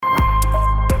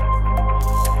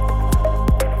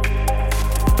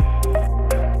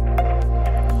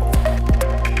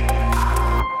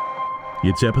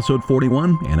It's episode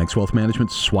 41, Annex Wealth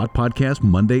Management's SWOT podcast,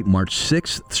 Monday, March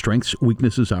 6th, Strengths,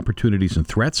 Weaknesses, Opportunities, and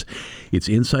Threats. It's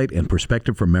insight and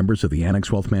perspective from members of the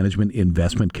Annex Wealth Management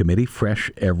Investment Committee,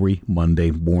 fresh every Monday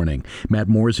morning. Matt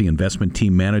Morsey, Investment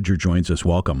Team Manager, joins us.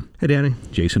 Welcome. Hey, Danny.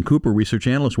 Jason Cooper, Research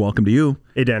Analyst, welcome to you.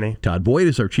 Hey, Danny. Todd Boyd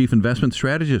is our Chief Investment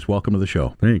Strategist. Welcome to the show.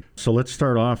 Thanks. So let's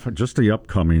start off just the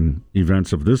upcoming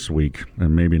events of this week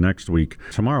and maybe next week.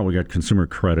 Tomorrow we got consumer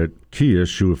credit. Key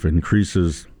issue, if it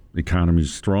increases, the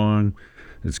economy's strong,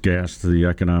 it's gas to the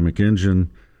economic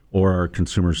engine, or are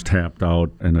consumers tapped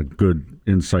out? And a good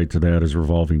insight to that is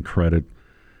revolving credit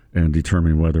and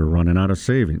determining whether they're running out of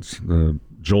savings. The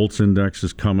JOLTS index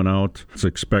is coming out. It's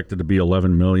expected to be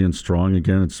 11 million strong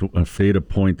again. It's a data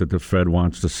point that the Fed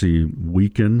wants to see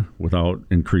weaken without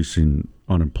increasing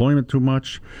unemployment too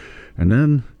much. And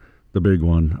then the big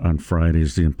one on Friday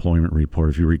is the employment report.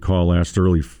 If you recall, last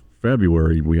early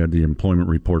February, we had the employment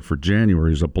report for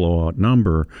January as a blowout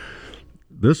number.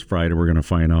 This Friday, we're going to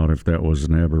find out if that was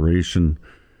an aberration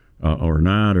or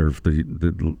not, or if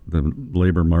the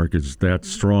labor market is that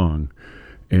strong.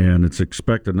 And it's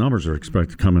expected, numbers are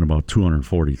expected to come in about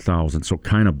 240,000. So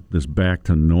kind of this back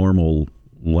to normal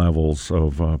levels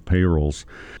of payrolls.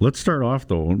 Let's start off,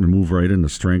 though, and move right into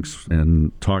strengths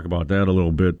and talk about that a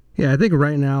little bit. Yeah, I think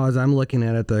right now, as I'm looking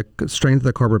at it, the strength of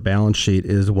the corporate balance sheet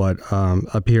is what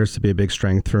appears to be a big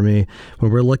strength for me. When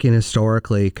we're looking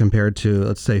historically compared to,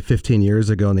 let's say, 15 years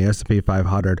ago in the S&P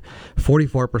 500,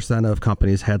 44% of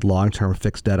companies had long-term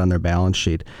fixed debt on their balance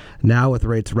sheet. Now, with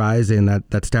rates rising,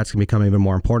 that stat's going to become even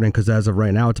more important because as of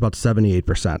right now, it's about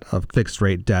 78% of fixed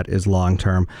rate debt is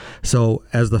long-term. So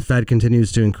as the Fed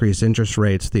continues to increase interest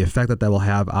rates, the effect that will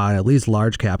have on at least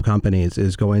large cap companies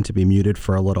is going to be muted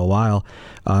for a little while.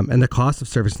 And the cost of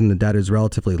servicing the debt is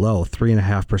relatively low,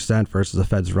 3.5% versus the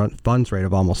Fed's funds rate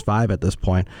of almost 5% at this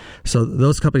point. So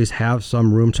those companies have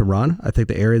some room to run. I think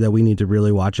the area that we need to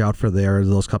really watch out for there is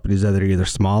those companies that are either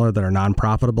smaller, that are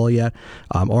non-profitable yet,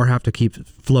 or have to keep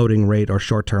floating rate or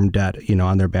short-term debt,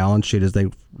 on their balance sheet as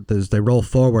they roll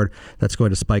forward. That's going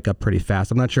to spike up pretty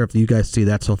fast. I'm not sure if you guys see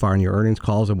that so far in your earnings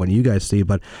calls and what you guys see,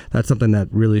 but that's something that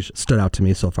really stood out to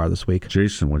me so far this week.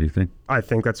 Jason, what do you think? I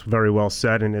think that's very well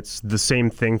said, and it's the same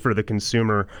thing for the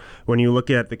consumer. When you look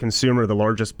at the consumer, the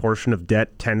largest portion of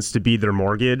debt tends to be their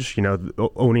mortgage,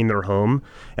 owning their home.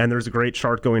 And there's a great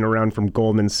chart going around from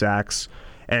Goldman Sachs,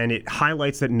 and it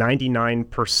highlights that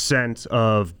 99%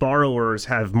 of borrowers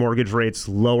have mortgage rates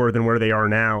lower than where they are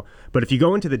now. But if you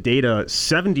go into the data,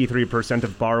 73%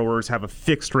 of borrowers have a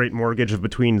fixed rate mortgage of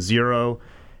between 0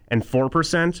 and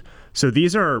 4%. So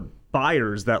these are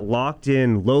buyers that locked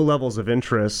in low levels of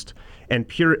interest. And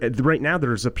right now,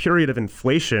 there's a period of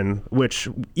inflation, which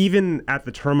even at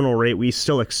the terminal rate, we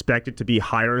still expect it to be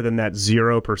higher than that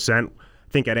 0%.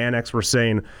 I think at Annex, we're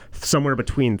saying somewhere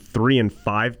between 3 and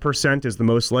 5% is the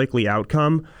most likely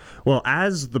outcome. Well,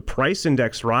 as the price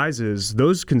index rises,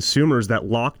 those consumers that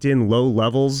locked in low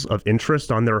levels of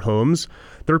interest on their homes,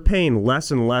 they're paying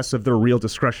less and less of their real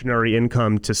discretionary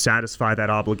income to satisfy that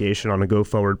obligation on a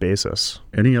go-forward basis.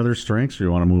 Any other strengths, or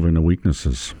you want to move into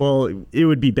weaknesses? Well, it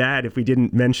would be bad if we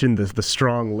didn't mention the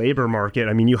strong labor market.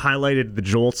 I mean, you highlighted the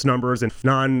JOLTS numbers and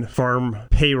non-farm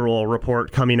payroll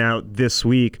report coming out this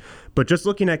week. But just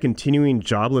looking at continuing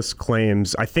jobless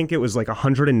claims, I think it was like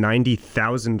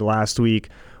 190,000 last week.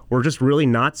 We're just really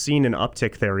not seeing an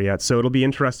uptick there yet. So it'll be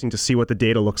interesting to see what the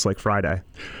data looks like Friday.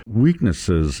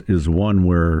 Weaknesses is one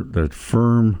where the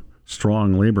firm,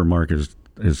 strong labor market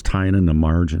is tying into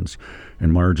margins,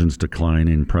 and margins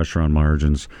declining, pressure on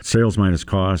margins. Sales minus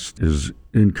cost is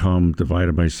income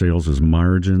divided by sales is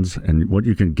margins. And what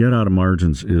you can get out of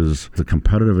margins is the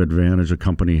competitive advantage a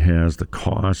company has, the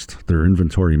cost, their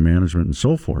inventory management, and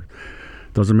so forth.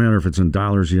 Doesn't matter if it's in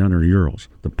dollars, yen, or euros.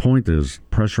 The point is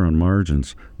pressure on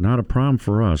margins, not a problem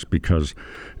for us because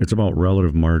it's about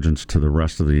relative margins to the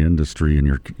rest of the industry.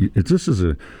 And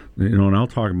and I'll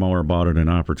talk more about it in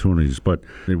opportunities, but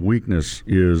the weakness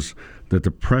is that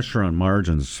the pressure on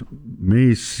margins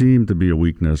may seem to be a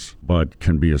weakness, but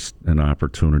can be an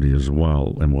opportunity as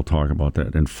well, and we'll talk about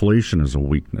that. Inflation is a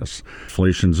weakness.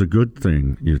 Inflation's a good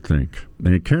thing, you think.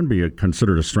 And it can be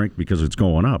considered a strength because it's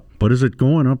going up. But is it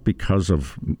going up because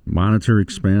of monetary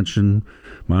expansion,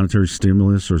 monetary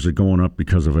stimulus, or is it going up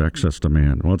because of excess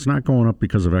demand? Well, it's not going up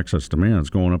because of excess demand. It's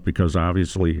going up because,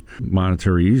 obviously,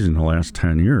 monetary easing in the last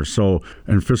 10 years,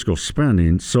 and fiscal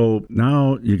spending. So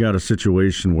now you got a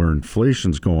situation where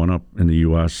inflation's going up in the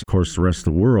U.S., of course, the rest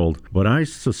of the world. But I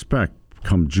suspect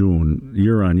come June,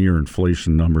 year-on-year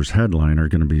inflation numbers headline are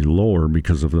going to be lower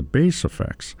because of the base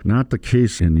effects. Not the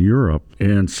case in Europe.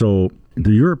 And so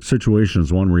the Europe situation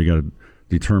is one where you got to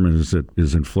determine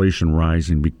is inflation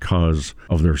rising because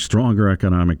of their stronger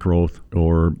economic growth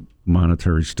or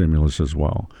monetary stimulus as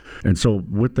well. And so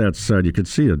with that said, you could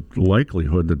see a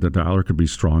likelihood that the dollar could be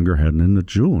stronger heading into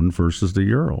June versus the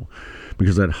euro,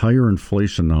 because that higher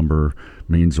inflation number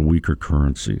means a weaker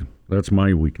currency. That's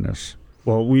my weakness.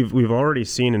 Well, we've already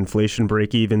seen inflation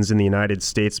break-evens in the United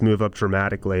States move up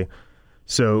dramatically.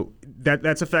 So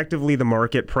that's effectively the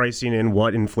market pricing in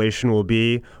what inflation will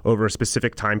be over a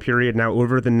specific time period. Now,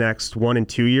 over the next 1 and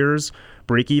 2 years,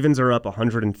 break-evens are up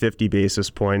 150 basis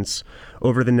points.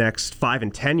 Over the next 5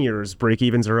 and 10 years,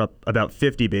 break-evens are up about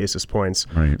 50 basis points.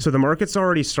 Right. So the market's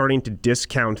already starting to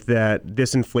discount that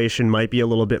this inflation might be a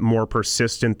little bit more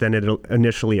persistent than it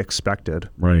initially expected.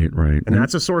 Right. And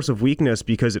that's a source of weakness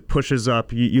because it pushes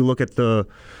up. You look at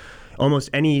almost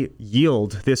any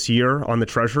yield this year on the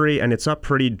Treasury, and it's up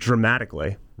pretty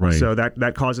dramatically. Right. So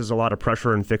that causes a lot of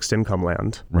pressure in fixed income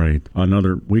land. Right.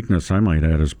 Another weakness I might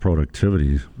add is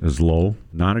productivity is low,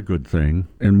 not a good thing.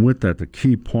 And with that, the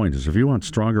key point is if you want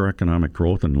stronger economic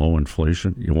growth and low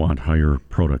inflation, you want higher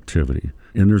productivity.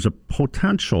 And there's a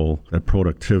potential that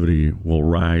productivity will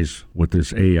rise with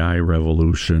this AI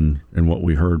revolution and what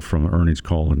we heard from the earnings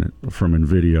call from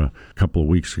NVIDIA a couple of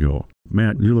weeks ago.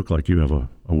 Matt, you look like you have a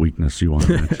weakness you want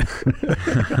to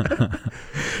mention.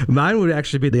 Mine would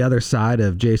actually be the other side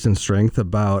of Jason's strength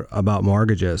about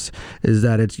mortgages, is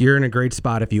that you're in a great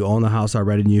spot if you own the house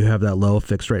already and you have that low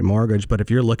fixed rate mortgage. But if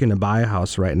you're looking to buy a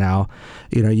house right now,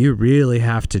 you really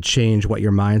have to change what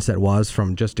your mindset was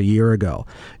from just a year ago.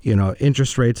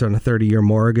 Interest rates on a 30-year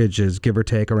mortgage is give or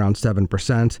take around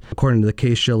 7%. According to the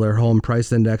Case-Shiller Home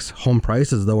Price Index, home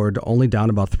prices, though, are only down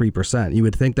about 3%. You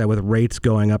would think that with rates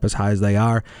going up as high as they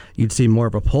are, you'd see more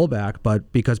of a pullback,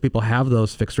 but because people have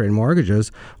those fixed rate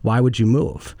mortgages, why would you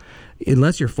move?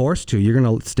 Unless you're forced to, you're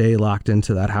going to stay locked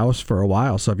into that house for a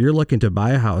while. So if you're looking to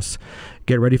buy a house,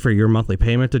 get ready for your monthly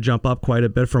payment to jump up quite a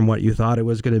bit from what you thought it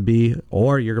was going to be,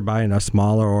 or you're buying a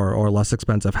smaller or less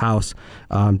expensive house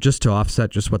just to offset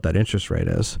just what that interest rate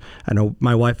is. I know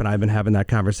my wife and I have been having that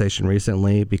conversation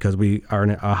recently because we are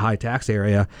in a high tax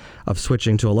area of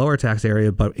switching to a lower tax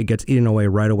area, but it gets eaten away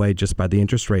right away just by the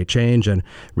interest rate change and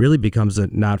really becomes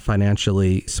not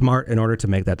financially smart in order to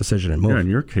make that decision and move. Yeah, in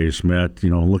your case, Matt,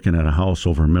 looking at a house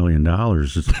over $1 million,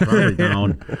 it's probably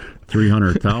down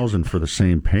 $300,000 for the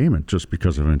same payment just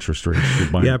because of interest rates. You're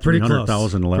buying pretty close.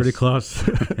 $300,000 less. Pretty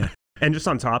close. And just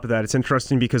on top of that, it's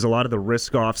interesting because a lot of the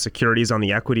risk-off securities on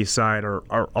the equity side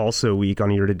are also weak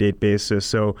on a year-to-date basis.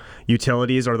 So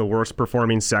utilities are the worst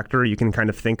performing sector. You can kind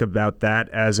of think about that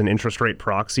as an interest rate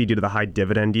proxy due to the high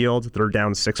dividend yield. They're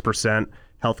down 6%.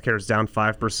 Healthcare is down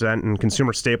 5%, and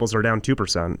consumer staples are down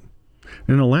 2%.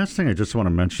 And the last thing I just want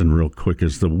to mention real quick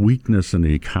is the weakness in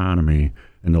the economy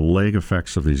and the lag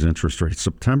effects of these interest rates.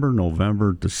 September,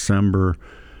 November, December,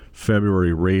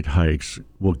 February rate hikes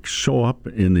will show up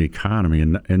in the economy.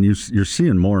 And you're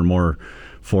seeing more and more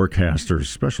forecasters,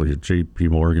 especially at J.P.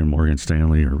 Morgan, Morgan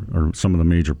Stanley, or some of the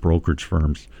major brokerage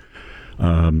firms,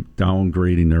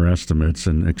 downgrading their estimates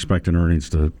and expecting earnings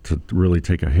to really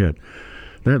take a hit.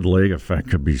 That lag effect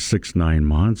could be 6-9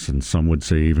 months, and some would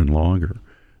say even longer.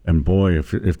 And boy,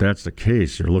 if that's the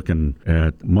case, you're looking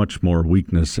at much more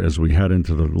weakness as we head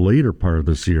into the later part of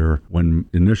this year, when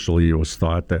initially it was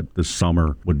thought that this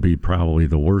summer would be probably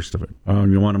the worst of it.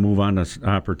 You want to move on to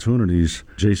opportunities.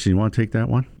 Jason, you want to take that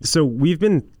one? So we've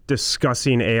been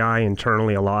discussing AI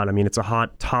internally a lot. I mean, it's a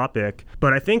hot topic,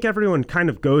 but I think everyone kind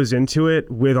of goes into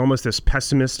it with almost this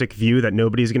pessimistic view that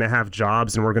nobody's going to have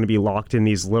jobs and we're going to be locked in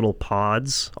these little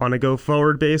pods on a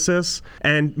go-forward basis.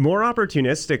 And more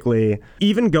opportunistically,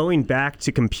 even going back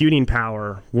to computing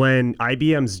power, when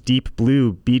IBM's Deep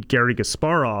Blue beat Garry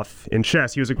Kasparov in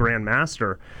chess, he was a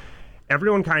grandmaster.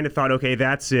 Everyone kind of thought, okay,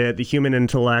 that's it. The human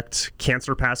intellect can't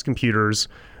surpass computers.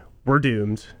 We're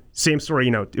doomed. Same story,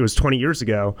 it was 20 years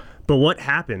ago. But what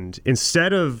happened?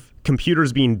 Instead of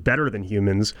computers being better than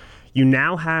humans, you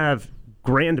now have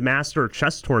grandmaster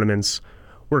chess tournaments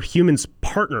where humans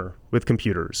partner with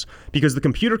computers. Because the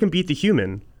computer can beat the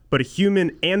human, but a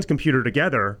human and computer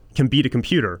together can beat a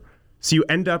computer. So you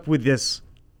end up with this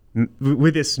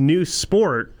new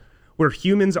sport where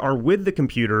humans are with the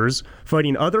computers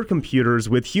fighting other computers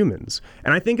with humans.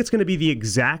 And I think it's going to be the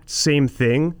exact same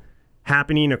thing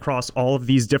happening across all of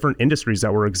these different industries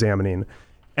that we're examining.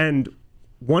 And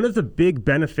one of the big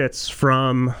benefits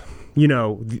from,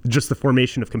 just the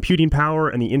formation of computing power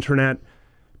and the internet,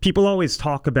 people always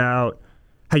talk about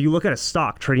how you look at a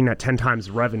stock trading at 10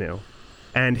 times revenue.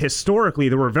 And historically,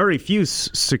 there were very few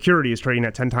securities trading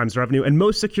at 10 times revenue, and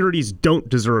most securities don't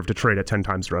deserve to trade at 10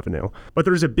 times revenue. But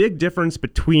there's a big difference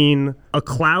between a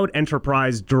cloud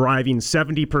enterprise deriving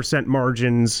 70%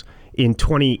 margins in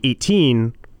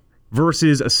 2018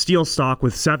 versus a steel stock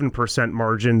with 7%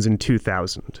 margins in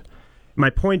 2000. My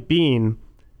point being,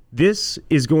 this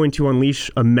is going to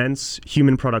unleash immense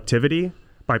human productivity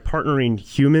by partnering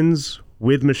humans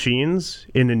with machines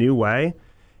in a new way.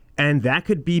 And that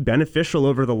could be beneficial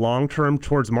over the long term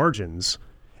towards margins.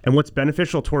 And what's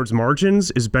beneficial towards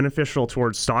margins is beneficial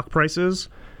towards stock prices.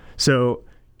 So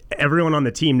everyone on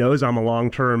the team knows I'm a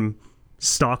long-term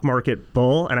stock market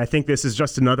bull, and I think this is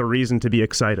just another reason to be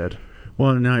excited.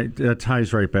 Well, now that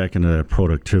ties right back into that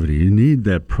productivity. You need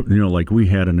that, like we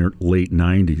had in the late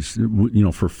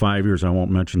 90s. For 5 years, I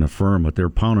won't mention the firm, but they're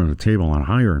pounding the table on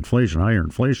higher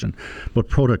inflation. But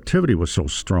productivity was so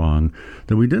strong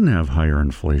that we didn't have higher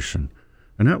inflation.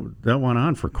 And that went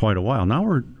on for quite a while.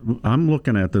 Now I'm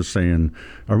looking at this saying,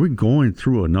 are we going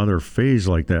through another phase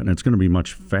like that? And it's going to be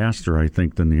much faster, I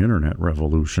think, than the internet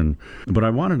revolution. But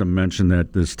I wanted to mention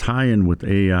that this tie-in with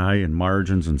AI and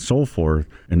margins and so forth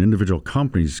and individual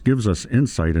companies gives us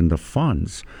insight into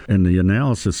funds and the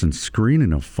analysis and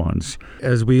screening of funds.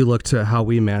 As we look to how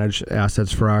we manage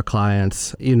assets for our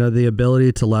clients, the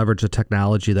ability to leverage the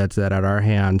technology that's at our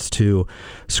hands to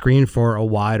screen for a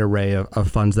wide array of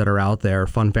funds that are out there,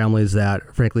 fund families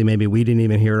that, frankly, maybe we didn't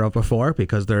even hear of before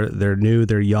because they're new,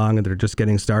 they're young, and they're just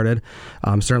getting started.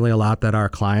 Certainly a lot that our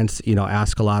clients,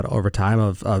 ask a lot over time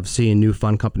of seeing new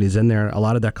fund companies in there. A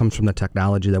lot of that comes from the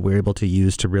technology that we're able to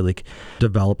use to really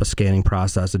develop a scanning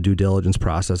process, a due diligence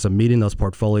process, of meeting those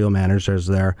portfolio managers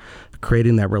there,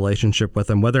 creating that relationship with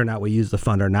them, whether or not we use the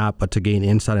fund or not, but to gain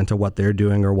insight into what they're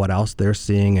doing or what else they're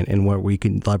seeing and where we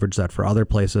can leverage that for other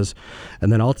places.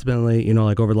 And then ultimately,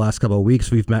 like over the last couple of weeks,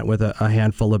 we've met with a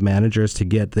handful of managers to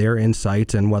get their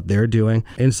insights and what they're doing,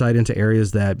 insight into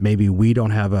areas that maybe we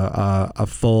don't have a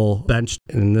full bench.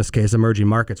 In this case, emerging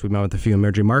markets. We met with a few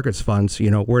emerging markets funds.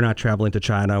 We're not traveling to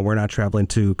China. We're not traveling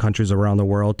to countries around the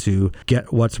world to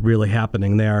get what's really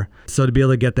happening there. So to be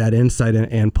able to get that insight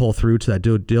and pull through to that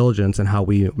due diligence and how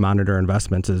we monitor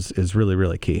investments is really,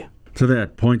 really key. To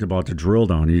that point about the drill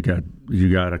down, you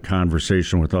got a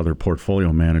conversation with other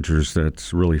portfolio managers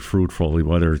that's really fruitful,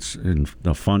 whether it's in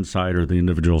the fund side or the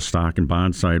individual stock and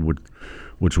bond side,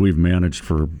 which we've managed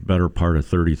for a better part of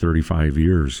 30, 35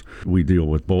 years. We deal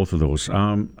with both of those.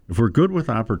 If we're good with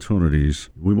opportunities,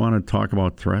 we want to talk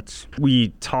about threats. We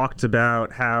talked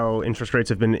about how interest rates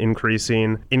have been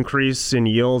increasing. Increase in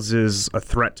yields is a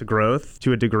threat to growth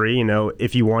to a degree.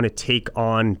 If you want to take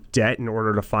on debt in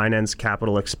order to finance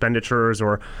capital expenditures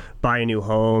or buy a new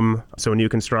home, so new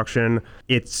construction,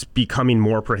 it's becoming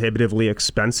more prohibitively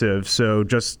expensive. So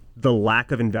just the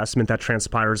lack of investment that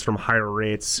transpires from higher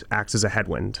rates acts as a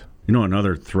headwind.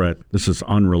 Another threat, this is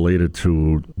unrelated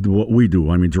to what we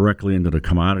do, directly into the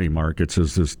commodity markets,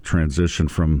 is this transition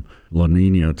from La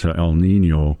Nina to El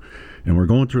Nino. And we're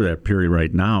going through that period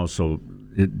right now. So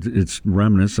it's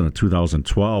reminiscent of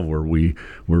 2012 where we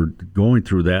were going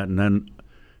through that.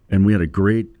 And we had a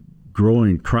great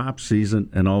growing crop season,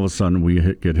 and all of a sudden we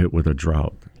get hit with a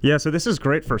drought. Yeah, so this is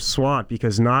great for SWAT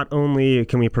because not only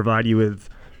can we provide you with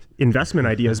investment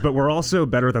ideas, but we're also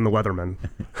better than the weathermen.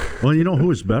 Well,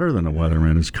 who is better than a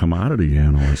weatherman is commodity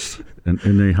analysts, and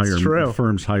they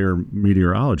firms hire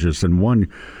meteorologists. And one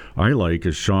I like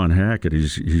is Sean Hackett.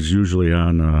 He's usually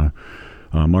on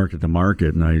Market to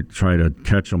Market, and I try to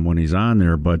catch him when he's on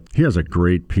there. But he has a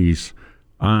great piece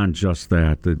on just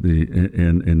that,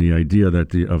 and the idea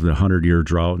that of the 100-year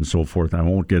drought and so forth. I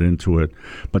won't get into it,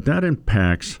 but that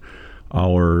impacts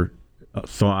our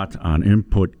thought on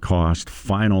input cost,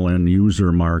 final end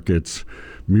user markets,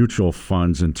 mutual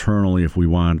funds internally. If we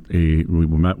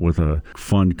met with a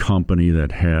fund company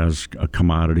that has a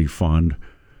commodity fund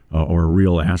or a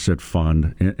real asset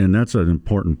fund, and that's an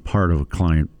important part of a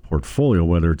client portfolio,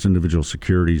 whether it's individual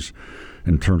securities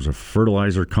in terms of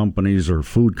fertilizer companies or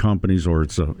food companies, or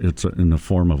it's in the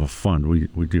form of a fund.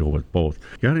 We deal with both.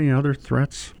 Got any other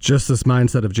threats? Just this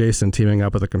mindset of Jason teaming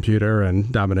up with a computer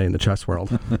and dominating the chess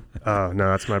world. Oh, no,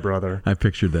 that's my brother. I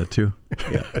pictured that too.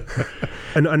 Yeah.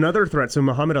 And another threat, so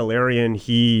Mohammed Al-Arian,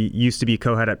 he used to be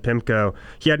co-head at PIMCO.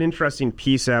 He had an interesting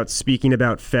piece out speaking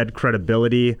about Fed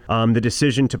credibility, the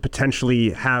decision to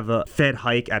potentially have a Fed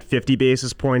hike at 50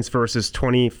 basis points versus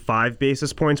 25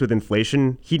 basis points with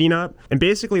inflation heating up. And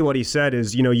basically what he said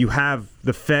is, you have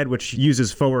the Fed, which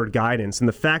uses forward guidance, and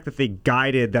the fact that they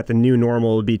guided that the new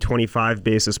normal would be 25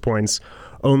 basis points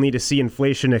only to see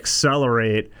inflation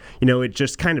accelerate. It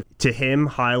just kind of, to him,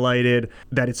 highlighted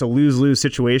that it's a lose-lose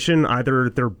situation. Either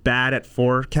they're bad at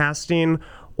forecasting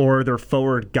or their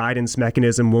forward guidance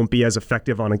mechanism won't be as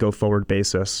effective on a go-forward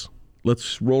basis.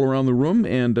 Let's roll around the room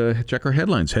and check our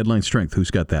headlines. Headline strength, who's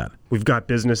got that? We've got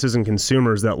businesses and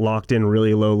consumers that locked in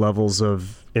really low levels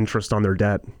of interest on their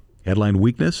debt. Headline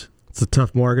weakness? It's a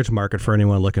tough mortgage market for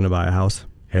anyone looking to buy a house.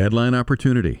 Headline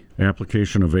opportunity?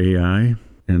 Application of AI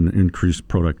and increased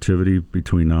productivity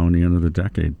between now and the end of the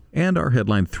decade. And our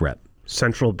headline threat?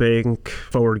 Central bank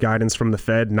forward guidance from the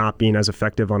Fed not being as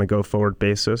effective on a go-forward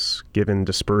basis, given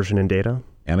dispersion in data.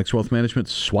 Annex Wealth Management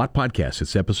SWOT Podcast.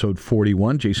 It's episode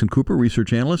 41. Jason Cooper,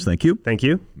 research analyst. Thank you. Thank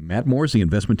you. Matt Moores, the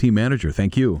investment team manager.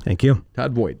 Thank you. Thank you.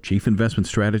 Todd Boyd, chief investment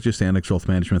strategist, Annex Wealth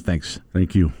Management. Thanks.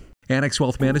 Thank you. Annex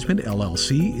Wealth Management,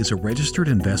 LLC, is a registered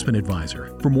investment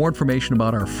advisor. For more information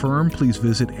about our firm, please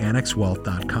visit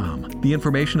annexwealth.com. The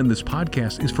information in this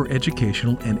podcast is for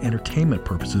educational and entertainment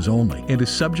purposes only and is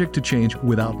subject to change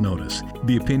without notice.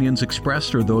 The opinions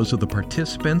expressed are those of the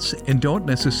participants and don't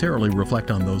necessarily reflect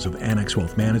on those of Annex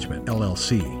Wealth Management,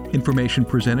 LLC. Information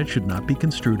presented should not be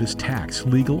construed as tax,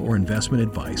 legal, or investment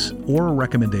advice, or a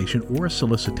recommendation or a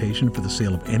solicitation for the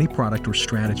sale of any product or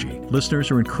strategy.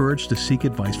 Listeners are encouraged to seek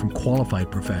advice from qualified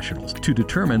professionals to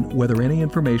determine whether any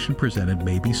information presented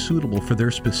may be suitable for their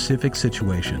specific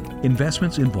situation.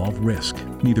 Investments involve risk.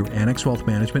 Neither Annex Wealth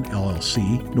Management,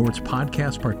 LLC, nor its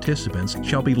podcast participants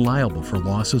shall be liable for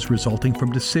losses resulting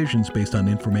from decisions based on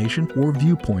information or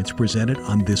viewpoints presented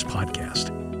on this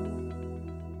podcast.